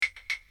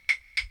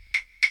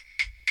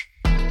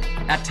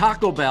At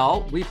Taco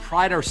Bell, we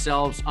pride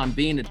ourselves on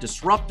being a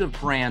disruptive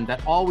brand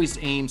that always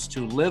aims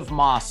to live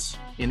Moss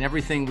in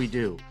everything we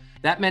do.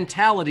 That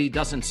mentality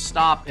doesn't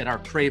stop at our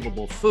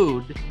craveable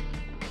food.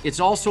 It's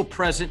also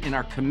present in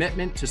our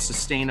commitment to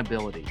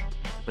sustainability.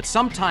 But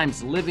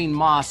sometimes living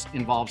Moss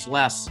involves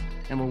less,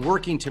 and we're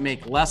working to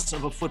make less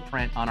of a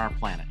footprint on our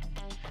planet.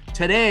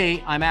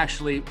 Today, I'm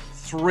actually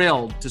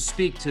thrilled to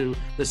speak to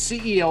the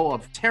CEO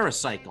of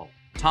TerraCycle,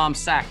 Tom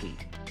Saki,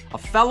 a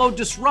fellow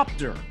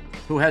disruptor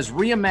who has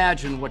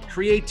reimagined what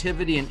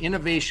creativity and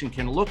innovation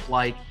can look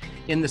like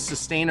in the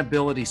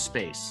sustainability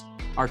space.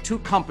 Our two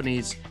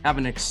companies have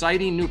an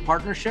exciting new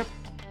partnership,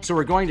 so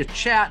we're going to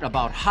chat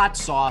about hot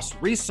sauce,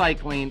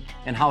 recycling,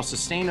 and how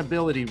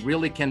sustainability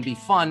really can be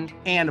fun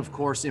and, of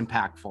course,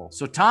 impactful.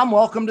 So, Tom,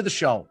 welcome to the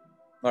show.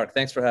 Mark,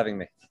 thanks for having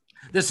me.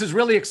 This is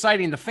really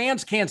exciting. The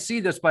fans can't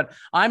see this, but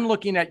I'm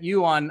looking at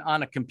you on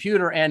a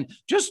computer, and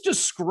just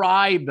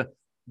describe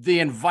the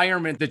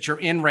environment that you're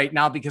in right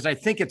now, because I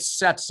think it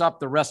sets up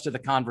the rest of the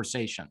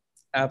conversation.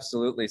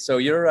 Absolutely. So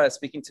you're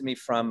speaking to me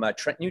from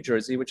Trent, New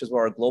Jersey, which is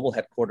where our global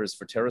headquarters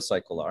for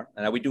TerraCycle are.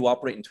 And we do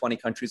operate in 20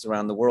 countries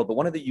around the world. But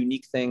one of the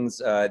unique things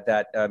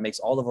that makes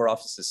all of our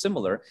offices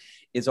similar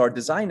is our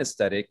design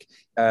aesthetic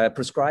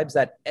prescribes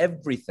that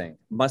everything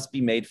must be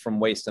made from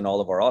waste in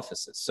all of our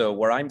offices. So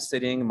where I'm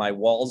sitting, my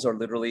walls are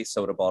literally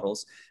soda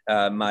bottles.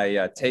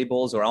 My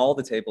tables, or all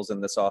the tables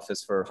in this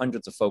office for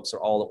hundreds of folks, are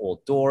all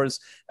old doors.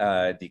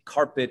 The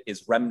carpet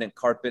is remnant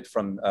carpet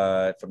from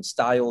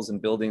styles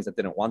and buildings that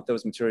didn't want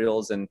those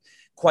materials. And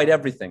quite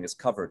everything is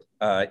covered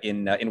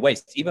in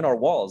waste. Even our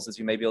walls, as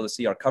you may be able to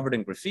see, are covered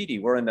in graffiti.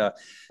 We're in a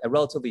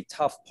relatively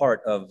tough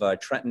part of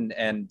Trenton.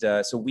 And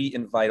so we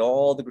invite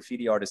all the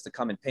graffiti artists to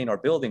come and paint our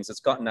buildings. It's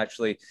gotten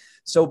actually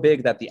so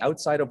big that the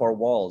outside of our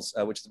walls,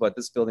 which is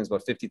this building is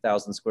about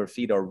 50,000 square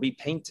feet, are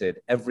repainted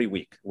every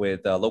week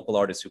with local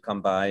artists who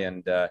come by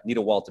and need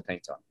a wall to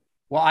paint on.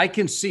 Well, I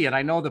can see it.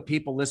 I know the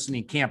people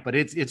listening can't, but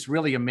it's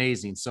really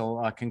amazing.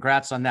 So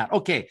congrats on that.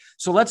 Okay,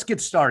 so let's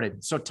get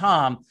started. So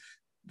Tom,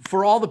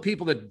 for all the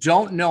people that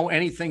don't know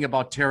anything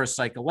about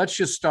TerraCycle, let's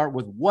just start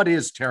with, what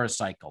is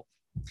TerraCycle?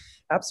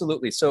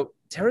 Absolutely. So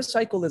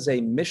TerraCycle is a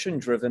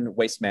mission-driven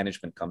waste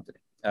management company.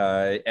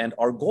 And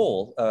our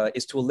goal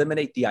is to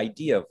eliminate the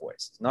idea of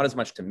waste, not as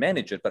much to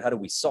manage it, but how do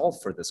we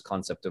solve for this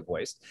concept of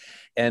waste?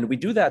 And we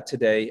do that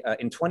today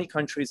in 20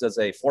 countries as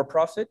a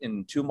for-profit,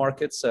 in 2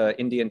 markets,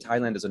 India and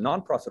Thailand, as a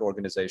nonprofit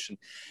organization.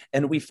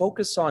 And we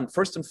focus on,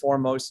 first and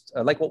foremost,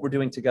 like what we're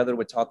doing together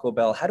with Taco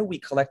Bell, how do we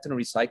collect and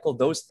recycle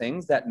those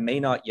things that may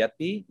not yet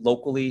be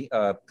locally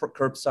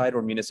curbside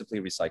or municipally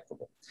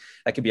recyclable?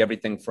 That could be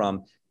everything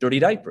from dirty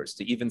diapers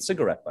to even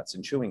cigarette butts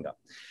and chewing gum.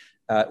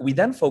 We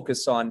then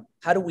focus on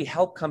how do we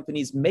help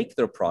companies make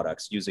their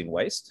products using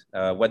waste,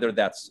 whether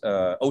that's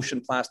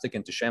ocean plastic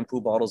into shampoo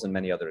bottles and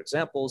many other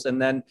examples.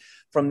 And then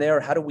from there,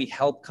 how do we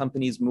help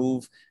companies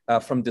move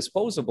from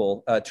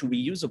disposable to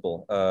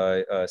reusable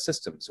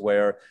systems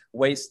where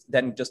waste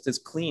then just is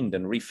cleaned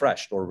and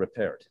refreshed or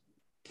repaired?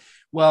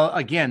 Well,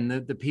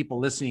 again, the people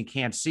listening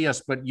can't see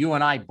us, but you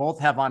and I both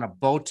have on a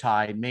bow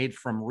tie made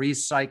from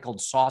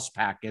recycled sauce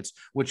packets,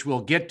 which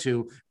we'll get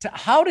to.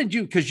 How did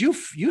you, because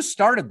you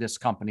started this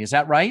company, is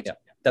that right? Yeah,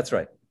 that's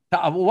right.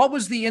 What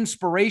was the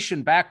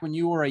inspiration back when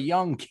you were a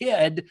young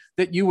kid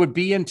that you would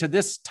be into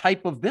this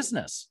type of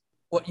business?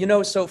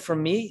 Well, so for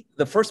me,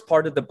 the first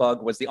part of the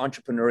bug was the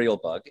entrepreneurial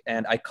bug.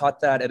 And I caught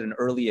that at an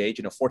early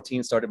age.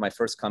 14, started my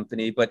first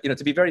company. But,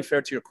 to be very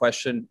fair to your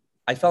question,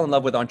 I fell in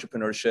love with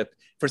entrepreneurship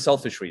for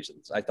selfish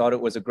reasons. I thought it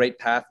was a great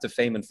path to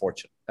fame and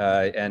fortune.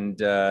 And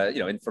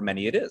for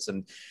many it is.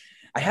 And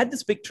I had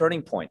this big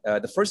turning point.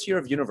 The first year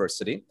of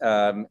university,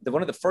 one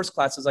of the first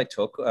classes I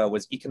took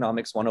was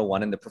Economics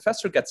 101. And the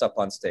professor gets up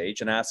on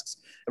stage and asks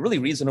a really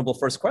reasonable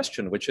first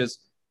question, which is,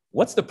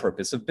 what's the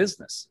purpose of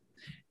business?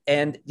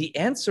 And the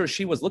answer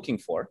she was looking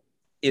for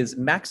is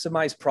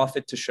maximize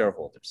profit to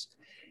shareholders.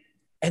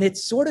 And it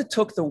sort of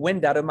took the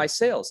wind out of my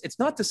sails. It's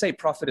not to say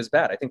profit is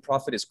bad. I think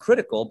profit is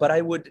critical, but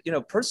I would,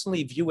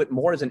 personally view it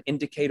more as an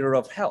indicator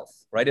of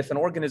health, right? If an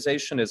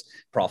organization is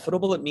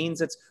profitable, it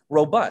means it's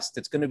robust.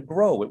 It's going to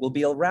grow. It will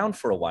be around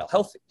for a while,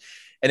 healthy.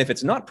 And if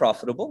it's not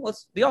profitable, well,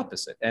 it's the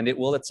opposite. And it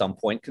will at some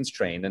point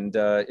constrain and,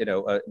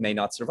 may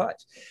not survive.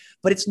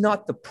 But it's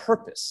not the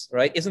purpose,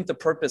 right? Isn't the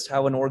purpose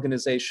how an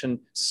organization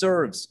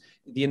serves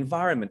the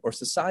environment or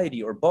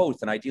society or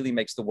both, and ideally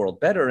makes the world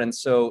better? And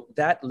so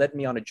that led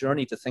me on a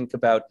journey to think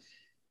about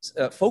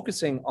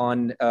focusing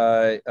on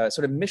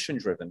sort of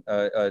mission-driven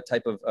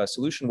type of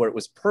solution where it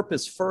was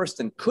purpose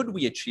first, and could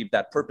we achieve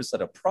that purpose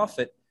at a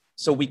profit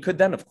so we could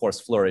then, of course,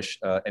 flourish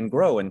and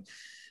grow. And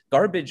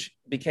garbage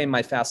became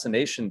my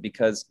fascination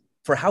because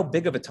for how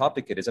big of a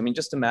topic it is, I mean,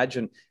 just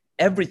imagine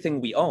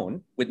everything we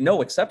own, with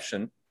no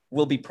exception,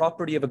 will be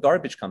property of a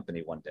garbage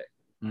company one day.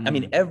 I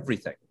mean,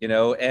 everything,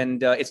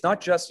 and it's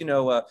not just,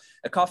 a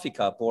coffee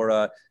cup or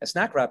a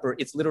snack wrapper.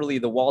 It's literally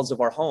the walls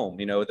of our home,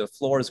 the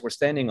floors we're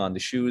standing on, the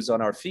shoes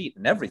on our feet,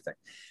 and everything.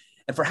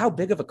 And for how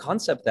big of a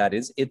concept that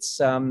is, it's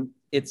one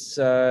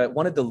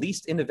of the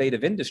least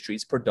innovative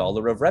industries per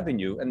dollar of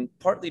revenue. And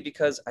partly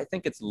because I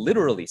think it's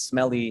literally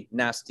smelly,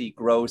 nasty,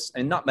 gross,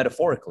 and not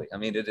metaphorically. I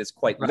mean, it is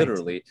quite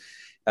literally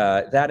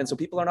that. And so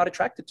people are not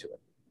attracted to it.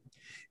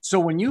 So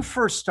when you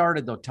first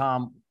started, though,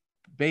 Tom,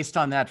 based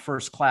on that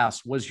first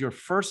class, was your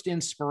first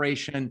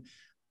inspiration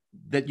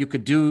that you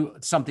could do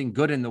something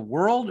good in the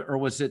world, or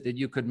was it that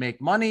you could make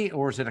money,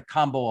 or is it a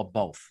combo of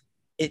both?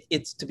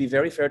 It's, to be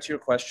very fair to your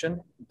question,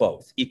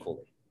 both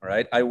equally. All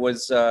right. I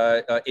was,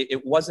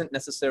 it wasn't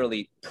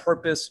necessarily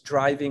purpose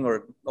driving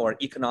or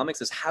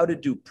economics, is how to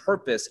do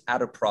purpose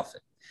at a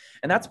profit.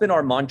 And that's been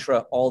our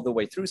mantra all the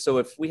way through. So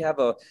if we have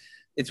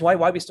it's why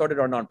we started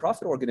our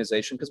nonprofit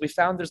organization, because we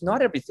found there's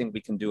not everything we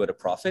can do at a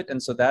profit.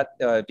 And so that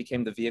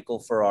became the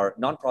vehicle for our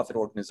nonprofit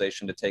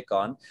organization to take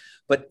on.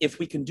 But if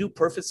we can do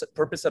purpose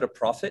at a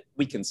profit,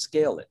 we can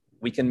scale it.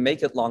 We can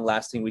make it long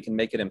lasting. We can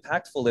make it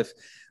impactful. If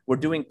we're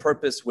doing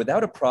purpose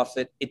without a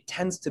profit, it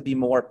tends to be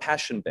more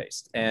passion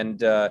based and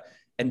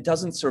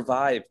doesn't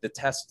survive the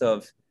test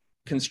of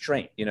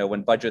constraint,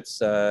 when budgets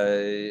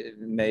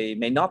may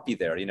not be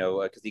there,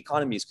 because the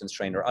economy is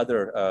constrained or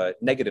other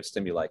negative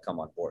stimuli come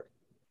on board.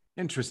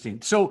 Interesting.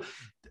 So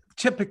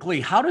typically,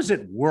 how does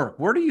it work?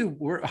 Where do you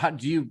work? How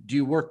do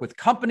you work with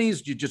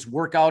companies? Do you just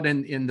work out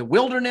in the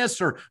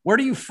wilderness, or where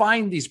do you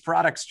find these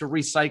products to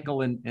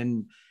recycle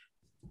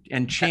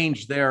and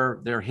change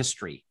their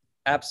history?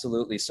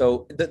 Absolutely.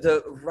 So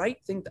the right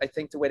thing, I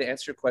think the way to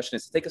answer your question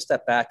is to take a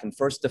step back and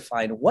first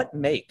define what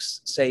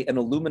makes, say, an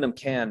aluminum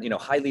can,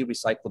 highly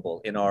recyclable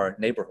in our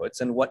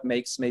neighborhoods, and what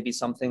makes maybe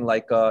something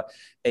like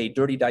a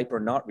dirty diaper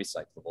not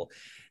recyclable.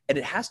 And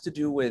it has to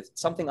do with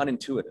something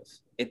unintuitive.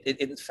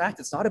 In fact,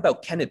 it's not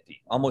about can it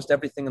be. Almost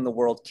everything in the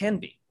world can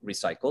be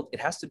recycled. It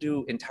has to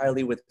do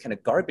entirely with, can a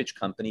garbage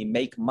company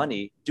make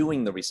money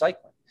doing the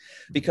recycling?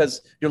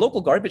 Because your local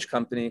garbage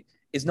company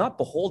is not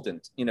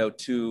beholden,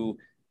 to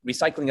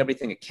recycling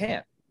everything it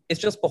can. It's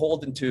just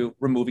beholden to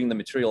removing the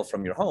material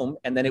from your home,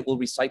 and then it will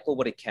recycle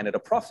what it can at a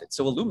profit.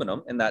 So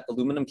aluminum in that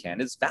aluminum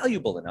can is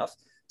valuable enough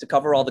to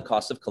cover all the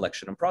costs of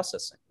collection and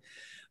processing.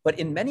 But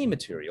in many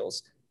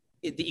materials,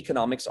 the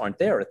economics aren't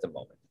there at the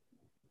moment.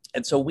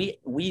 And so we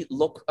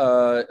look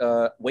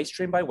waste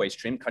stream by waste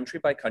stream, country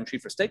by country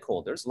for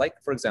stakeholders, like,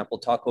 for example,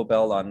 Taco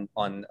Bell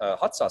on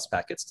hot sauce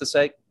packets, to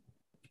say,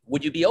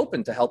 would you be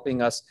open to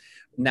helping us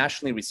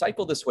nationally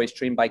recycle this waste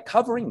stream by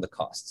covering the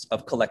costs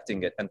of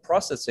collecting it and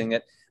processing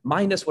it,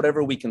 minus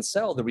whatever we can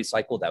sell the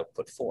recycled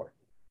output for?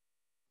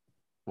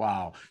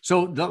 Wow.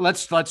 So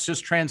let's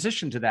just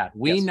transition to that.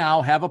 We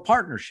now have a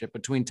partnership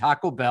between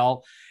Taco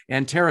Bell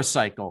and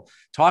TerraCycle.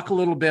 Talk a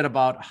little bit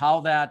about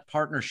how that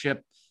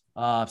partnership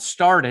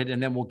started,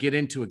 and then we'll get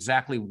into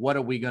exactly what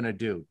are we going to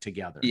do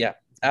together. Yeah,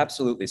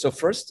 absolutely. So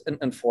first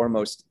and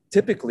foremost,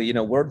 typically,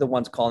 we're the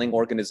ones calling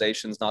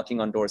organizations,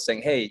 knocking on doors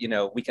saying, hey,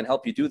 we can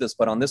help you do this.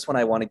 But on this one,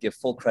 I want to give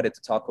full credit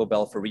to Taco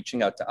Bell for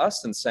reaching out to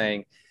us and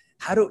saying,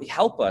 how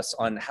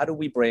do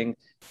we bring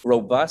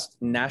robust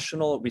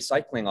national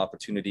recycling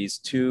opportunities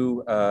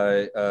to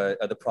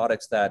the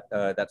products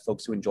that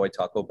folks who enjoy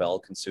Taco Bell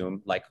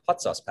consume, like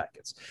hot sauce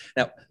packets.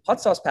 Now,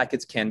 hot sauce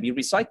packets can be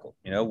recycled.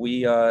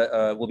 We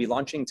will be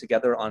launching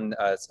together on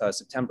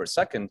September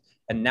 2nd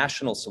a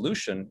national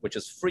solution, which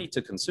is free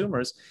to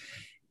consumers.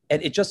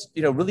 And it just,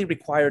 really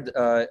required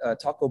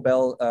Taco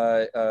Bell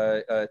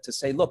to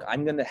say, look,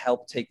 I'm going to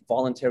help take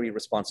voluntary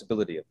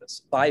responsibility of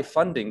this by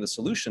funding the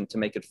solution to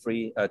make it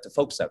free to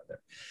folks out there.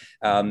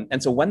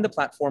 And so when the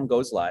platform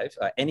goes live,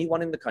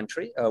 anyone in the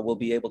country will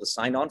be able to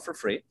sign on for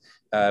free.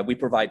 We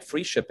provide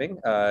free shipping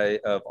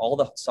of all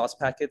the hot sauce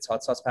packets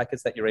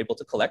that you're able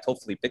to collect,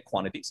 hopefully big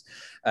quantities.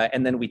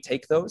 And then we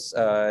take those,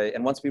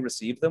 and once we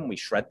receive them, we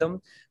shred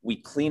them, we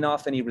clean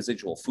off any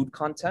residual food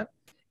content.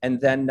 And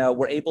then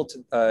we're able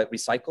to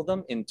recycle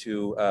them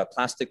into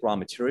plastic raw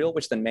material,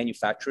 which then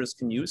manufacturers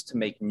can use to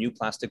make new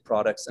plastic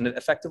products, and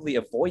effectively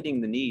avoiding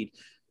the need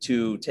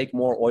to take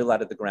more oil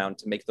out of the ground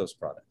to make those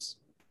products.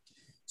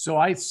 So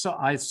I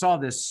saw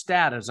this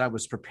stat as I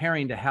was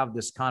preparing to have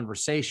this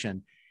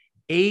conversation.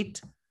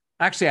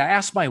 Actually, I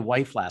asked my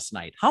wife last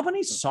night, how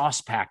many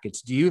sauce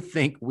packets do you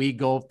think we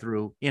go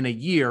through in a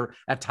year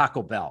at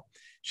Taco Bell?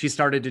 She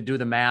started to do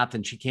the math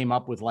and she came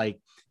up with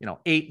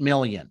 8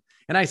 million.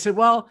 And I said,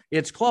 well,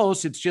 it's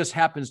close. It just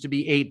happens to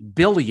be 8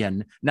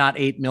 billion, not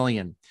 8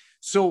 million.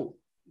 So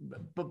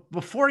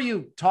before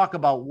you talk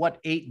about what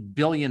 8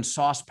 billion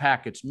sauce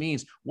packets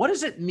means, what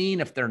does it mean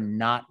if they're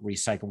not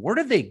recycled? Where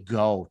do they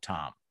go,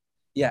 Tom?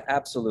 Yeah,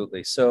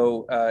 absolutely.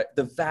 So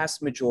the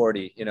vast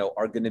majority,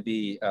 are going to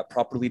be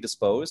properly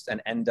disposed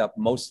and end up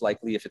most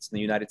likely, if it's in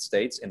the United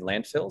States, in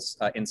landfills.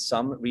 In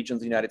some regions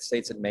of the United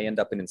States, it may end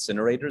up in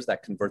incinerators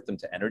that convert them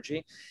to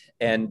energy.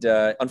 And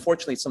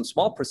unfortunately, some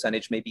small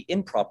percentage may be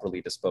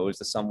improperly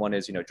disposed as someone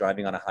is,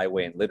 driving on a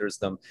highway and litters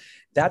them.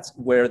 That's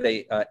where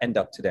they end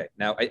up today.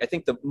 Now, I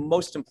think the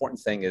most important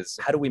thing is,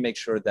 how do we make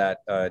sure that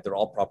they're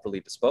all properly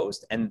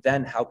disposed? And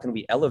then how can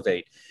we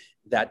elevate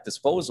that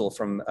disposal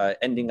from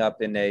ending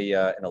up in a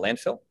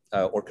landfill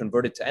or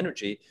converted to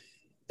energy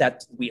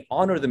that we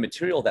honor the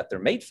material that they're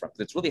made from.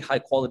 It's really high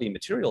quality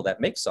material that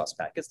makes sauce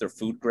packets. They're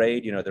food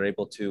grade, they're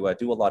able to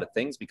do a lot of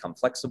things, become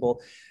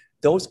flexible.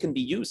 Those can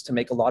be used to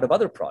make a lot of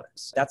other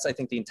products. That's, I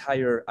think, the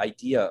entire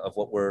idea of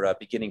what we're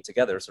beginning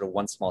together, sort of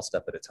one small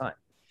step at a time.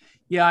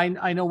 Yeah,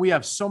 I know we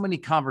have so many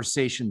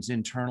conversations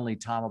internally,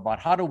 Tom, about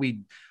how do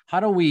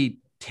we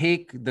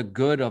take the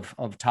good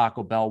of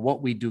Taco Bell,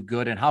 what we do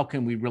good, and how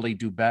can we really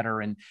do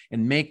better and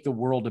make the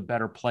world a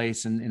better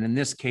place. And in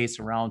this case,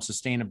 around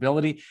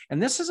sustainability.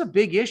 And this is a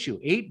big issue,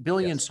 8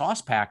 billion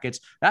sauce packets.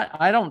 That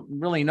I don't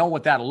really know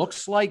what that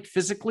looks like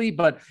physically,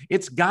 but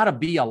it's got to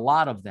be a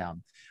lot of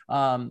them.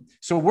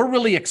 So we're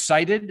really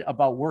excited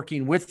about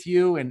working with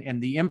you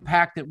and the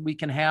impact that we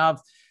can have.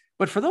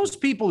 But for those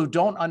people who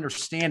don't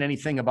understand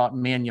anything about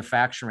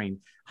manufacturing,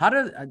 how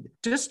to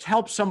just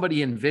help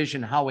somebody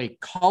envision how a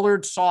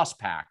colored sauce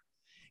pack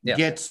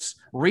gets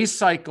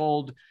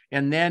recycled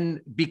and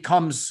then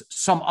becomes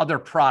some other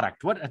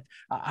product.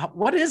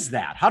 What is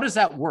that? How does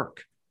that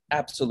work?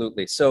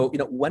 Absolutely. So,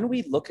 when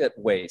we look at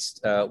waste,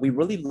 we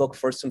really look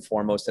first and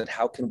foremost at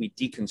how can we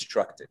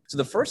deconstruct it. So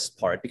the first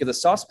part, because a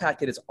sauce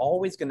packet is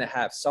always going to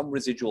have some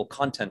residual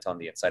content on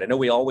the inside. I know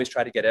we always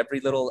try to get every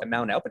little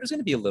amount out, but there's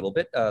going to be a little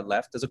bit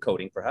left as a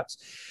coating, perhaps.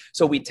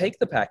 So we take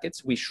the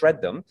packets, we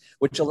shred them,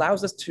 which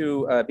allows us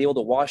to be able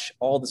to wash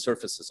all the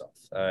surfaces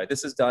off.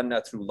 This is done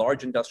through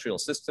large industrial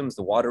systems.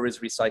 The water is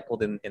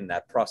recycled in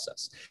that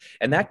process.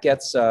 And that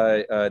gets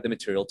the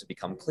material to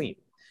become clean.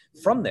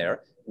 From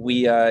there,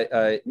 we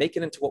make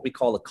it into what we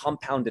call a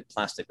compounded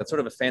plastic. That's sort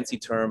of a fancy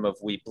term of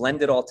we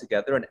blend it all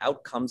together and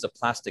out comes a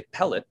plastic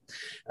pellet.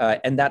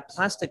 And that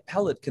plastic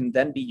pellet can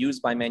then be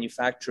used by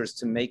manufacturers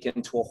to make it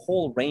into a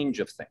whole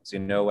range of things.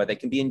 They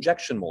can be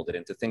injection molded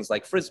into things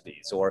like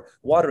Frisbees or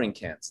watering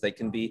cans. They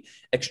can be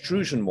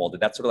extrusion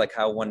molded. That's sort of like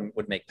how one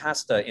would make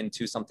pasta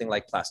into something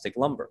like plastic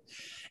lumber.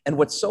 And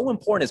what's so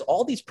important is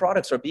all these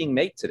products are being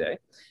made today.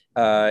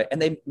 And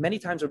they many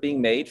times are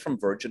being made from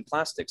virgin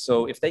plastic.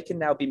 So if they can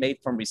now be made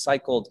from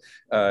recycled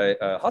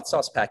hot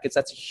sauce packets,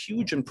 that's a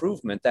huge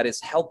improvement that is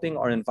helping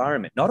our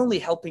environment, not only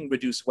helping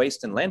reduce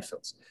waste in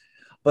landfills,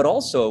 but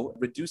also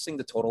reducing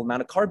the total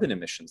amount of carbon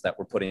emissions that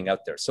we're putting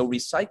out there. So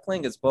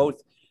recycling is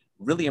both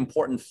really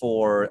important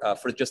for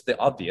just the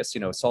obvious,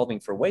 solving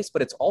for waste,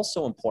 but it's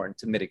also important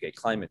to mitigate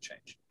climate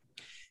change.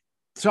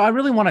 So I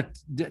really want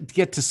to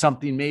get to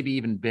something maybe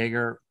even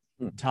bigger,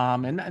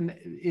 Tom,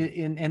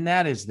 and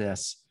that is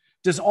this.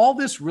 Does all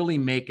this really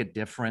make a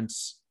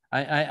difference?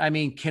 I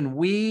mean, can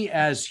we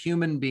as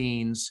human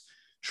beings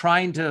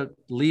trying to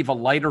leave a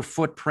lighter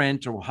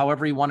footprint or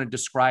however you want to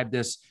describe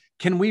this,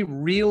 can we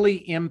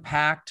really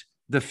impact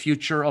the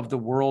future of the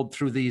world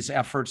through these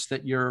efforts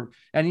that you're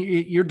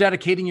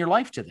dedicating your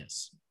life to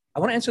this?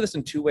 I want to answer this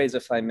in two ways,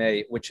 if I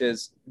may, which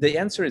is the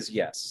answer is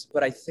yes.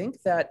 But I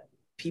think that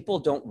people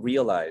don't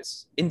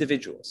realize,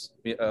 individuals,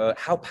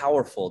 how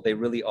powerful they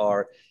really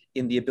are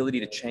in the ability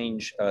to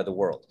change the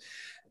world.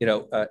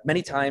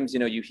 Many times,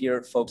 you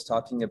hear folks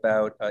talking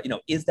about,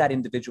 is that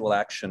individual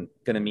action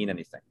going to mean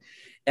anything?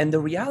 And the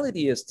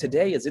reality is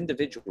today as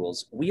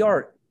individuals, we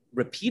are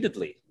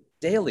repeatedly,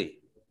 daily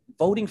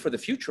voting for the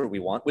future we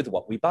want with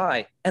what we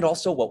buy and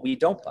also what we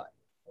don't buy.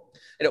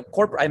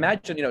 I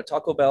imagine,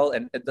 Taco Bell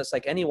and just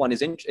like anyone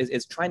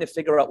is trying to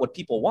figure out what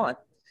people want.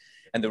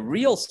 And the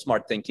real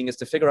smart thinking is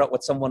to figure out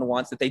what someone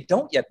wants that they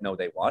don't yet know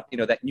they want,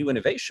 that new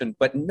innovation,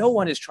 but no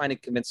one is trying to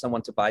convince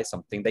someone to buy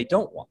something they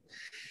don't want.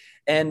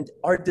 And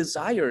our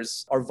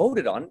desires are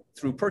voted on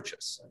through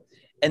purchase.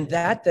 And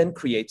that then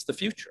creates the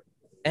future.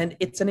 And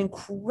it's an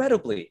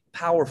incredibly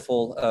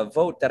powerful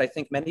vote that I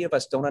think many of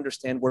us don't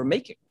understand we're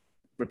making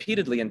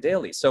repeatedly and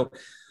daily. So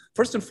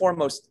first and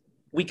foremost,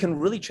 we can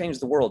really change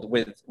the world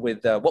with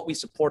what we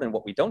support and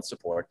what we don't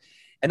support.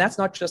 And that's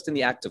not just in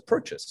the act of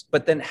purchase,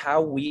 but then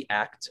how we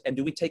act and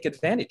do we take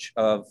advantage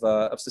of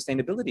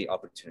sustainability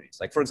opportunities.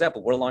 Like, for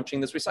example, we're launching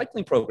this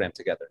recycling program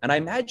together. And I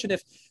imagine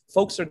if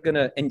folks are going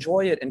to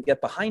enjoy it and get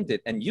behind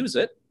it and use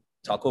it,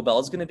 Taco Bell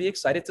is going to be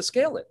excited to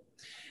scale it.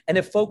 And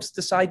if folks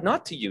decide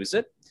not to use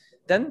it,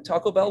 then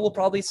Taco Bell will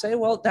probably say,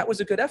 well, that was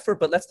a good effort,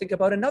 but let's think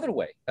about another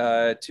way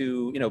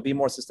to be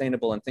more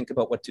sustainable and think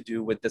about what to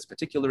do with this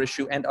particular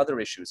issue and other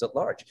issues at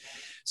large.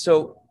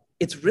 So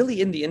it's really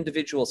in the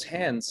individual's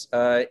hands,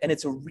 and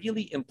it's a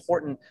really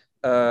important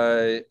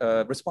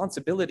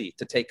responsibility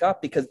to take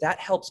up because that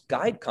helps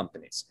guide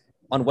companies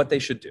on what they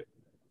should do.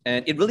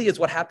 And it really is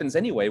what happens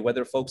anyway,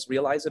 whether folks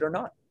realize it or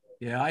not.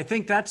 Yeah, I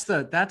think that's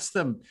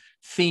the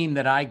theme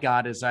that I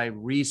got as I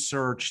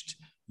researched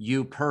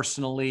you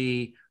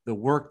personally, the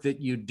work that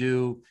you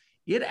do.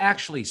 It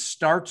actually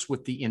starts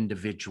with the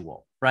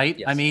individual, right?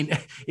 Yes. I mean,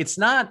 it's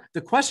not, the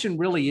question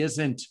really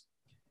isn't,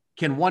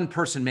 can one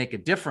person make a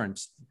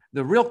difference?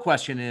 The real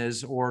question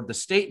is, or the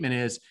statement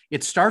is,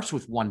 it starts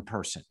with one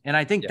person. And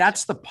I think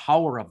that's the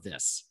power of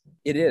this.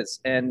 It is.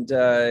 And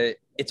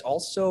it's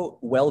also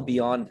well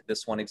beyond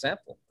this one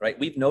example, right?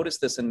 We've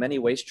noticed this in many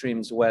waste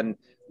streams. When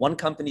one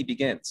company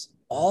begins,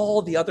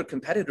 all the other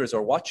competitors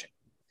are watching.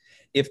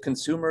 If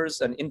consumers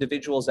and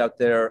individuals out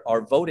there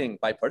are voting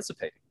by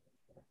participating,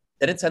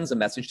 then it sends a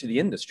message to the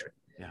industry.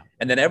 Yeah.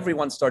 And then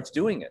everyone starts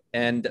doing it.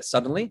 And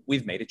suddenly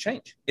we've made a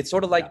change. It's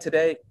sort of like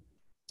today.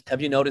 Have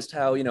you noticed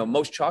how,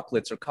 most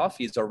chocolates or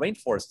coffees are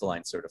Rainforest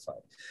Alliance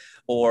certified?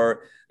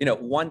 Or,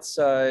 once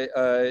like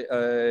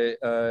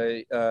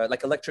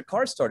electric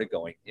cars started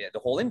going, the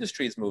whole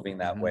industry is moving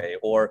that way.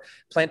 Or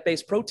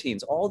plant-based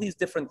proteins, all these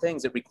different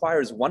things. It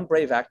requires one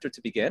brave actor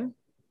to begin,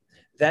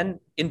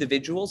 then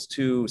individuals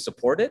to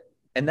support it.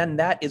 And then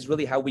that is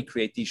really how we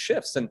create these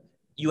shifts. And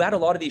you add a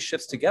lot of these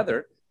shifts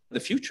together, the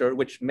future,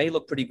 which may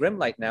look pretty grim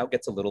right now,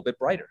 gets a little bit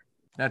brighter.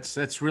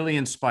 That's really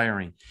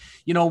inspiring.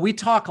 We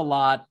talk a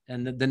lot,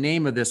 and the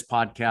name of this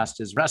podcast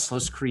is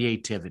Restless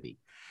Creativity.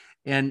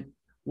 And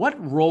what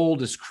role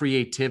does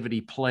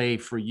creativity play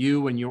for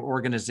you and your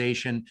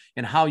organization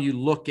and how you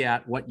look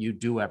at what you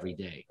do every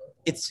day?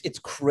 It's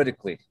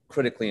critically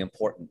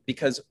important,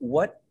 because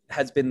what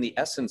has been the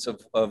essence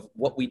of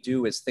what we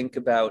do is think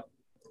about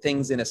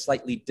things in a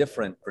slightly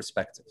different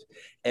perspective,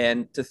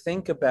 and to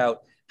think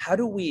about how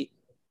do we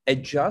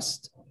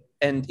adjust.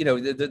 And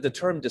the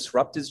term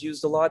disrupt is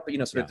used a lot, but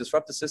sort of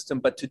disrupt the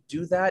system, but to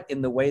do that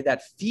in the way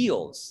that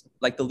feels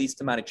like the least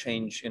amount of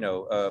change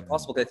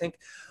possible. I think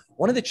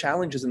one of the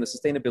challenges in the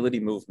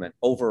sustainability movement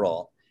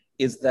overall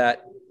is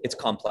that it's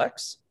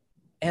complex,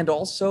 and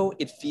also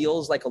it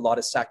feels like a lot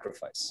of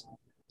sacrifice.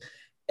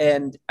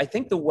 And I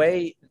think the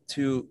way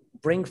to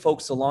bring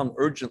folks along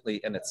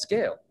urgently and at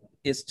scale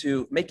is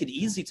to make it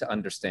easy to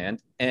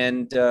understand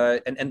and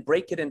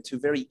break it into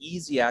very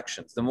easy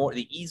actions.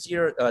 The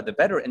easier, the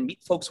better, and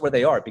meet folks where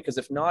they are. Because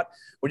if not,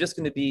 we're just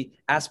going to be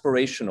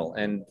aspirational,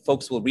 and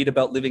folks will read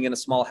about living in a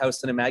small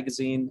house in a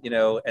magazine,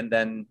 and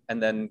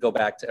then go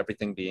back to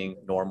everything being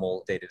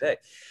normal day to day.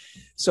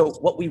 So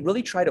what we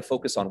really try to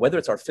focus on, whether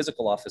it's our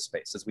physical office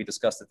space, as we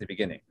discussed at the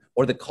beginning,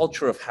 or the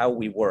culture of how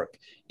we work,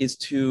 is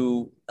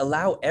to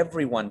allow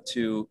everyone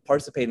to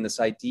participate in this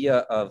idea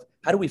of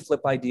how do we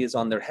flip ideas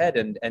on their head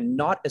and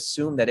not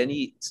assume that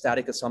any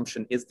static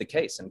assumption is the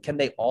case, and can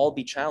they all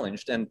be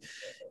challenged? And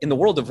in the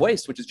world of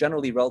waste, which is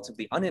generally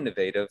relatively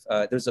uninnovative,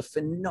 there's a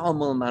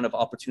phenomenal amount of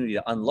opportunity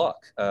to unlock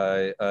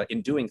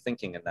in doing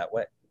thinking in that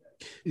way.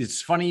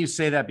 It's funny you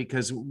say that,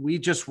 because we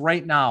just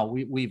right now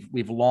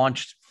we've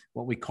launched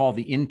what we call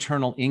the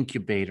internal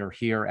incubator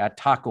here at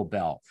Taco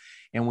Bell.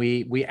 And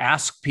we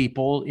ask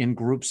people in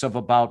groups of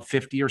about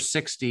 50 or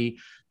 60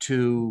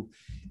 to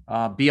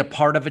be a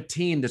part of a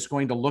team that's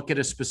going to look at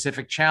a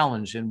specific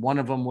challenge. And one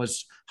of them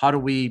was, how do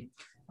we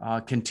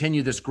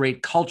continue this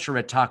great culture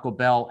at Taco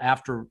Bell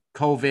after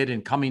COVID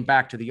and coming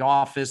back to the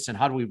office, and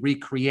how do we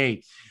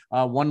recreate?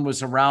 One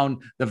was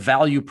around the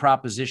value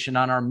proposition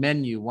on our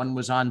menu. One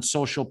was on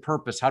social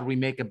purpose. How do we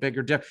make a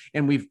bigger difference?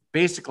 And we've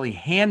basically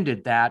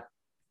handed that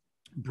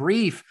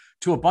brief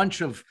to a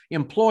bunch of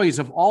employees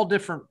of all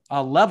different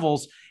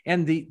levels,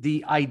 and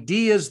the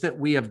ideas that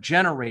we have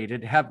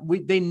generated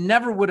they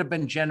never would have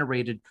been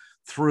generated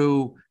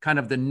through kind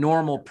of the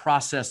normal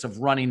process of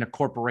running a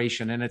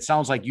corporation. And it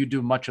sounds like you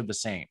do much of the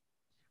same.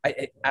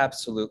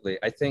 Absolutely.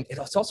 I think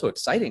it's also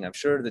exciting. I'm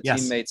sure the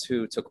teammates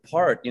who took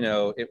part,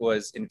 it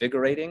was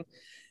invigorating.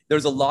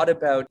 There's a lot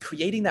about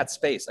creating that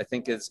space, I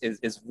think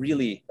is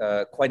really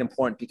quite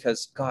important,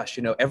 because, gosh,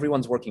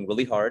 everyone's working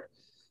really hard.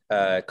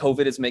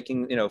 COVID is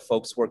making,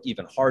 folks work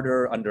even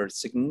harder under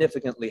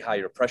significantly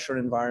higher pressure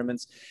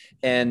environments.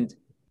 And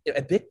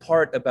a big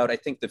part about, I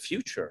think, the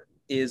future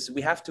is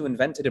we have to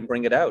invent it and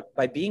bring it out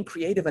by being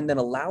creative, and then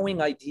allowing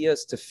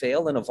ideas to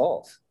fail and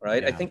evolve,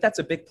 right? Yeah. I think that's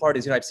a big part.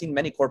 I've seen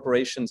many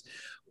corporations,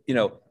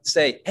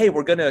 say, hey,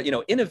 we're going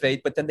to,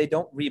 innovate, but then they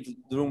don't leave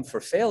room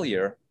for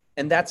failure.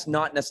 And that's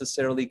not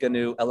necessarily going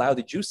to allow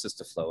the juices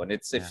to flow. And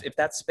if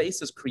that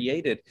space is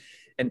created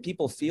and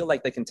people feel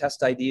like they can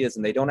test ideas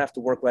and they don't have to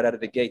work right out of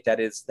the gate, that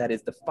is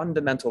the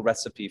fundamental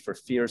recipe for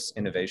fierce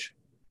innovation.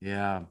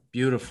 Yeah,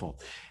 beautiful.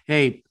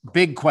 Hey,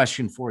 big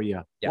question for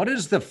you. Yeah. What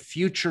does the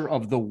future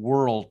of the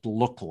world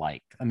look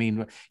like? I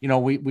mean,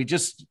 we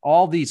just,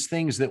 all these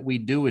things that we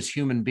do as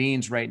human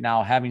beings right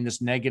now, having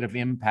this negative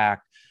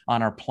impact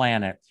on our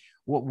planet.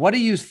 What do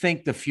you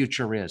think the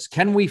future is?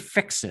 Can we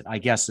fix it? I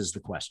guess is the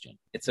question.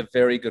 It's a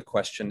very good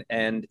question.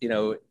 And,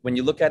 when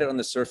you look at it on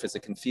the surface,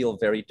 it can feel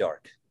very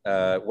dark.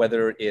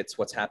 Whether it's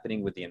what's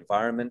happening with the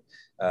environment,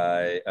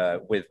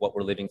 with what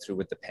we're living through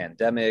with the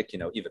pandemic,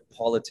 even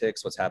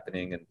politics, what's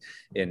happening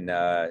in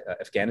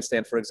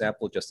Afghanistan, for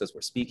example, just as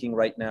we're speaking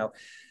right now.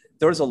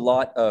 There's a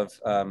lot of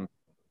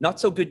not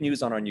so good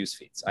news on our news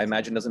feeds. I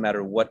imagine it doesn't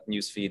matter what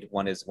news feed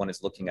one is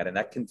looking at, and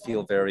that can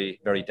feel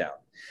very, very down.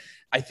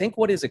 I think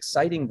what is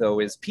exciting, though,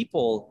 is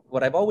people,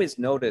 what I've always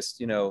noticed,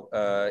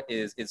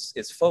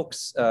 is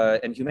folks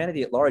and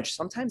humanity at large,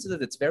 sometimes at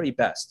its very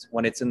best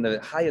when it's in the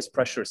highest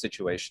pressure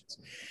situations.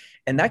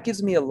 And that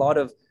gives me a lot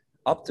of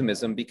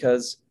optimism,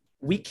 because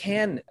we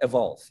can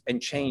evolve and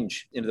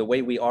change the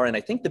way we are. And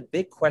I think the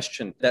big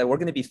question that we're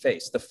going to be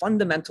faced, the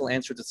fundamental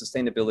answer to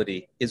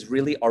sustainability, is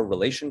really our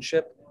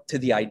relationship to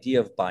the idea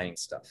of buying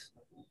stuff.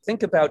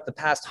 Think about the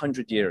past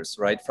 100 years,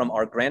 right? From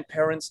our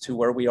grandparents to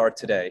where we are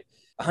today.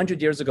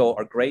 100 years ago,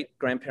 our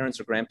great-grandparents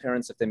or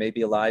grandparents, if they may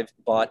be alive,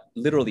 bought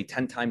literally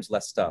 10 times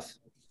less stuff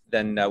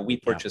than we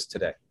purchase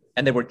today.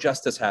 And they were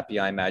just as happy,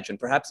 I imagine,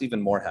 perhaps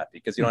even more happy,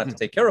 because you don't have to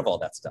take care of all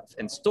that stuff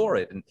and store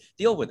it and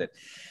deal with it.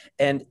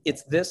 And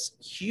it's this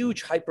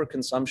huge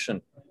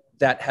hyperconsumption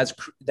that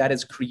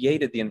has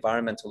created the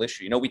environmental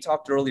issue. We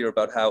talked earlier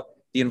about how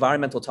the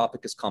environmental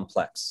topic is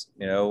complex.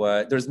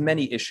 There's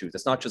many issues.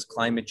 It's not just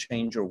climate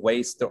change or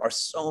waste. There are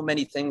so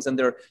many things, and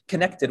they're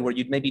connected, where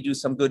you'd maybe do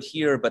some good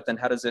here, but then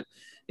how does it,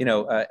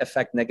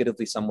 affect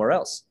negatively somewhere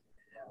else?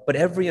 But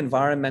every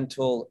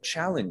environmental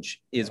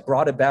challenge is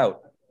brought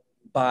about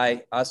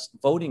by us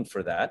voting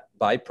for that,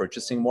 by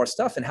purchasing more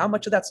stuff, and how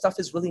much of that stuff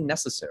is really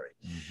necessary.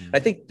 I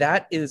think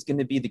that is going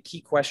to be the key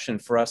question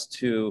for us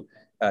to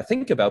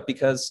think about,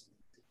 because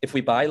if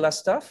we buy less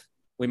stuff,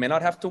 we may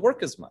not have to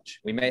work as much.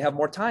 We may have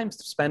more time to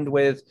spend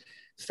with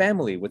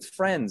family, with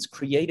friends,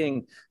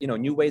 creating,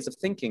 new ways of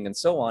thinking and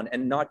so on,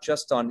 and not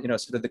just on,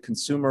 sort of the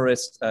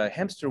consumerist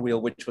hamster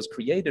wheel, which was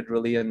created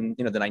really in,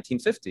 the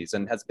 1950s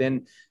and has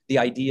been the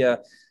idea,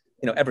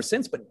 ever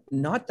since, but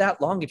not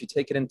that long if you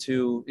take it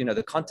into,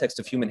 the context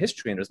of human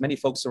history. And there's many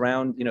folks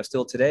around,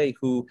 still today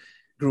who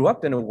grew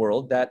up in a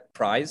world that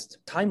prized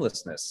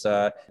timelessness,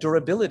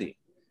 durability,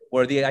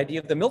 where the idea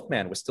of the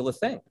milkman was still a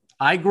thing.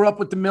 I grew up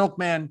with the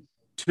milkman.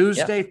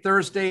 Tuesday,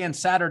 Thursday, and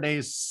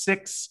Saturdays,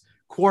 6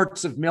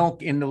 quarts of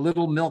milk in the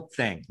little milk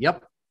thing.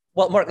 Yep.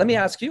 Well, Mark, let me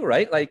ask you,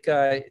 right? Like,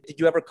 did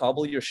you ever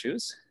cobble your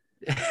shoes?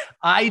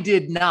 I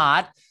did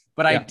not,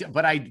 but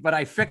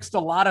I fixed a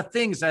lot of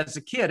things as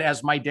a kid,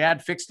 as my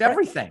dad fixed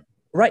everything.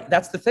 Right.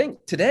 That's the thing.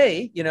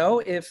 Today,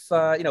 if,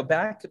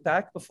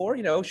 back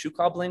before, shoe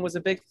cobbling was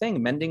a big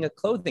thing, mending of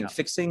clothing,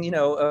 fixing,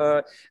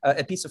 a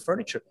piece of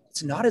furniture.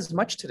 It's not as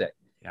much today.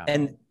 Yeah.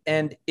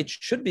 And it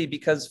should be,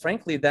 because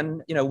frankly,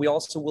 then, we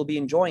also will be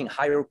enjoying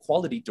higher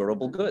quality,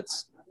 durable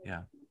goods.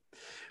 Yeah.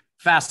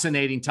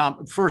 Fascinating,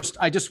 Tom. First,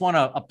 I just want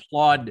to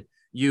applaud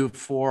you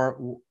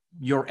for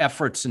your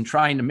efforts in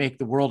trying to make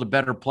the world a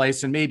better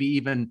place and maybe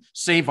even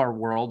save our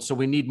world. So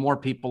we need more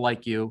people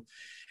like you.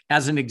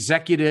 As an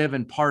executive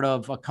and part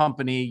of a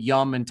company,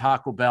 Yum and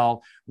Taco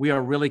Bell, we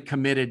are really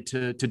committed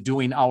to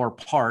doing our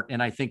part.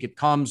 And I think it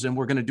comes, and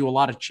we're going to do a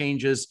lot of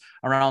changes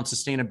around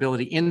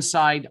sustainability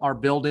inside our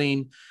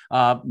building,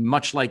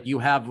 much like you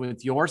have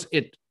with yours.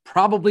 It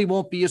probably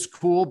won't be as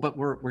cool, but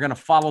we're going to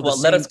follow the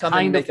same kind of path. Let us come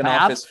and make an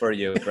office for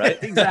you, right?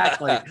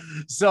 Exactly.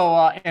 So,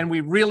 and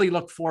we really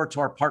look forward to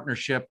our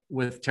partnership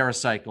with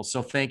TerraCycle.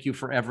 So thank you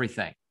for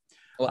everything.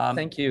 Well,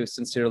 thank you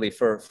sincerely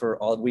for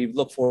all. We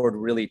look forward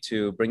really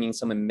to bringing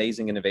some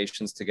amazing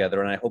innovations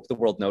together, and I hope the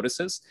world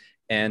notices.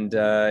 And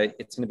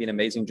it's going to be an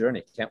amazing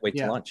journey. Can't wait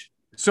to launch.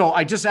 So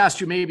I just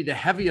asked you maybe the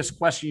heaviest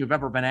question you've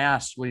ever been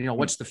asked. Well,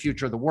 what's the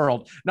future of the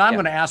world? Now I'm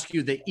going to ask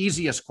you the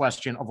easiest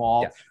question of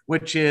all,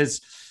 which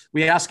is,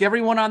 we ask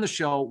everyone on the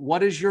show,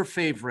 what is your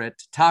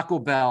favorite Taco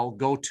Bell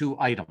go-to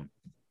item?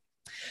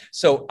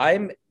 So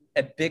I'm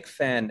a big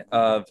fan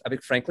of,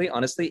 frankly,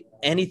 honestly,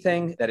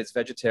 anything that is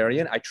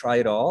vegetarian. I try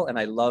it all, and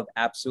I love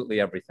absolutely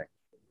everything.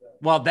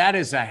 Well, that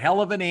is a hell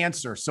of an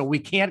answer. So we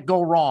can't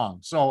go wrong.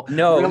 So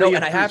no,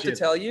 and I have to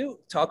tell you,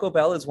 Taco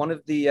Bell is one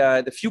of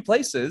the few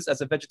places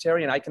as a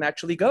vegetarian I can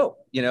actually go.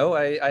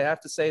 I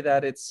have to say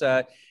that it's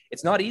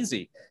not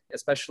easy,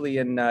 especially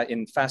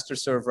in faster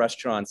serve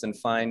restaurants, and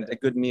find a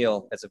good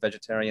meal as a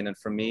vegetarian. And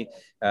for me,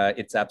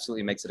 it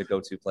absolutely makes it a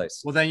go-to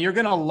place. Well, then you're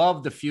going to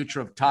love the future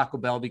of Taco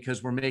Bell,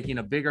 because we're making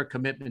a bigger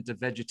commitment to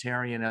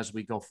vegetarian as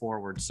we go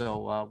forward.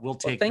 So we'll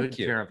take good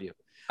care of you.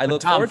 I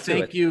look forward to it.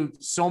 Thank you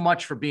so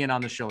much for being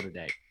on the show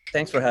today.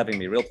 Thanks for having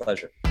me. Real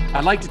pleasure.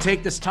 I'd like to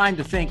take this time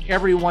to thank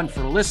everyone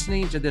for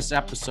listening to this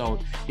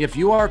episode. If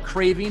you are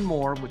craving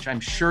more, which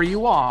I'm sure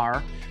you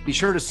are, be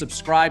sure to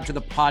subscribe to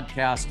the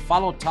podcast,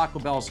 follow Taco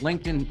Bell's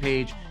LinkedIn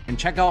page, and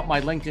check out my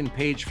LinkedIn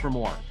page for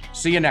more.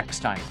 See you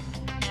next time.